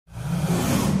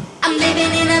I'm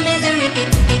living in a misery.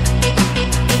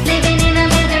 Living in a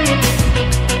misery.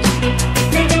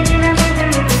 Living in a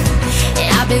misery.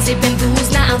 Yeah, I've been sipping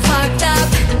booze, now I'm fucked up,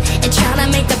 and trying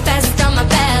to make the best of my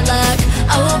bad luck.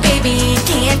 Oh baby,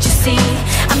 can't you see?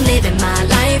 I'm living my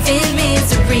life in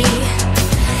misery.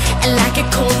 And like a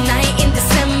cold night in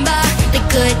December, the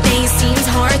good days seems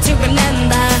hard to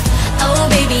remember. Oh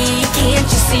baby, can't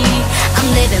you see? I'm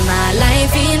living my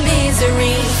life in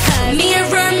misery.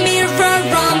 Mirror, mirror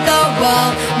on the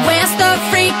wall, where's the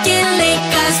freaking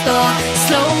liquor store?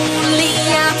 Slowly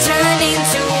I'm turning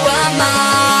into a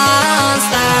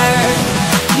monster.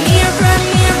 Mirror,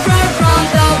 mirror on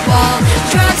the wall,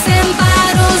 drugs and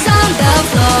bottles on the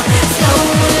floor.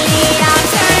 Slowly I'm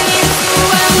turning into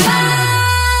a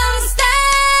monster.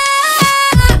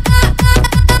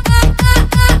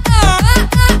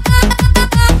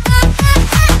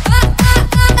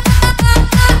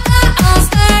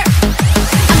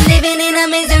 I'm living in a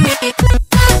misery.